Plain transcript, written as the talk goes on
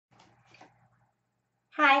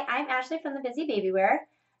Hi, I'm Ashley from the Busy Baby Wear,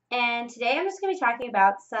 and today I'm just going to be talking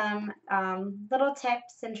about some little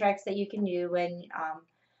tips and tricks that you can do when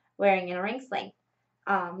wearing in a ring sling.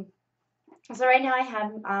 Um, so right now I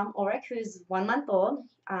have Ulrich, who's 1 month old,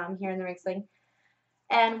 here in the ring sling.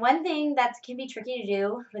 And one thing that can be tricky to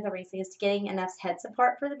do with a ring sling is getting enough head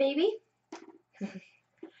support for the baby.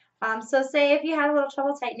 So say if you had a little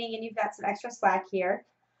trouble tightening and you've got some extra slack here,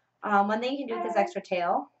 one thing you can do with this extra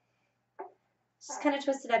tail, just kind of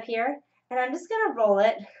twist it up here, and I'm just going to roll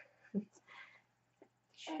it.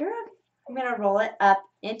 Sure. I'm going to roll it up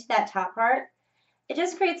into that top part. It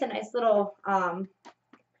just creates a nice little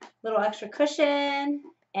extra cushion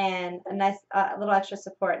and a nice little extra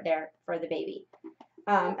support there for the baby.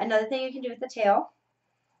 Another thing you can do with the tail,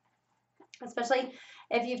 especially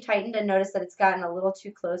if you've tightened and noticed that it's gotten a little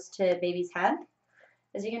too close to baby's head,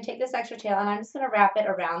 is you can take this extra tail and I'm just going to wrap it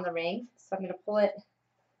around the ring. So I'm going to pull it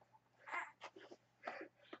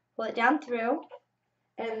down through,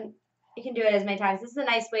 and you can do it as many times. This is a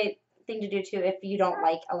nice thing to do too if you don't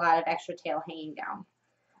like a lot of extra tail hanging down.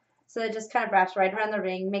 So it just kind of wraps right around the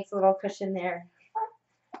ring, makes a little cushion there.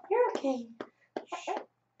 You're okay.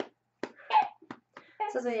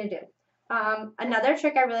 So that's what you do. Another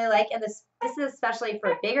trick I really like, and this is especially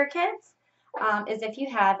for bigger kids, is if you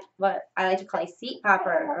have what I like to call a seat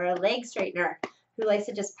popper or a leg straightener who likes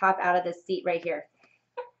to just pop out of this seat right here.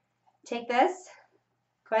 Take this,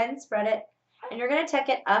 go ahead and spread it, and you're going to tuck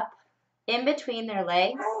it up in between their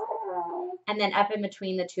legs and then up in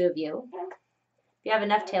between the two of you. If you have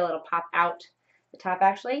enough tail, it'll pop out the top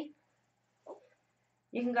actually.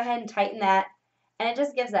 You can go ahead and tighten that, and it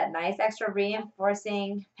just gives that nice extra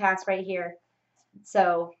reinforcing pass right here.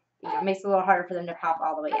 So it makes it a little harder for them to pop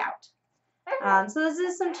all the way out. So this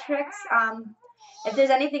is some tricks. If there's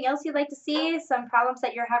anything else you'd like to see, some problems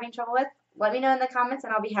that you're having trouble with, let me know in the comments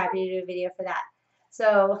and I'll be happy to do a video for that.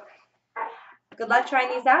 So good luck trying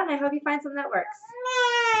these out, and I hope you find something that works.